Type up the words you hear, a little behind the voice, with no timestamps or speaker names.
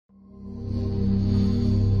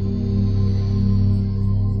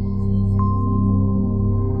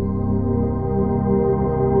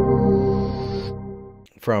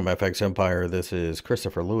from FX Empire. This is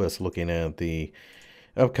Christopher Lewis looking at the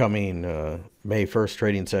upcoming May 1st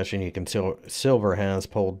trading session. You can silver has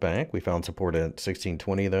pulled back. We found support at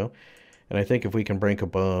 1620 though. And I think if we can break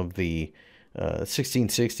above the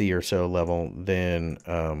 1660 or so level, then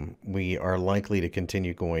we are likely to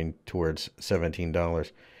continue going towards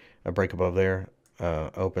 $17. A break above there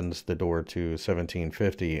opens the door to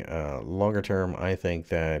 1750. Longer term, I think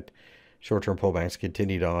that short-term pullbacks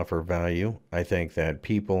continue to offer value. I think that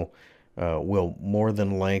people will more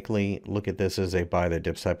than likely look at this as a buy the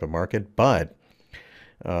dips type of market, but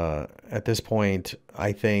at this point,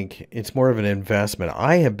 I think it's more of an investment.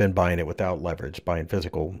 I have been buying it without leverage, buying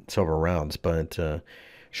physical silver rounds, but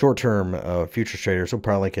short-term futures traders will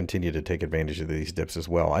probably continue to take advantage of these dips as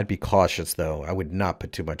well. I'd be cautious, though. I would not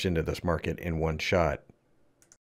put too much into this market in one shot.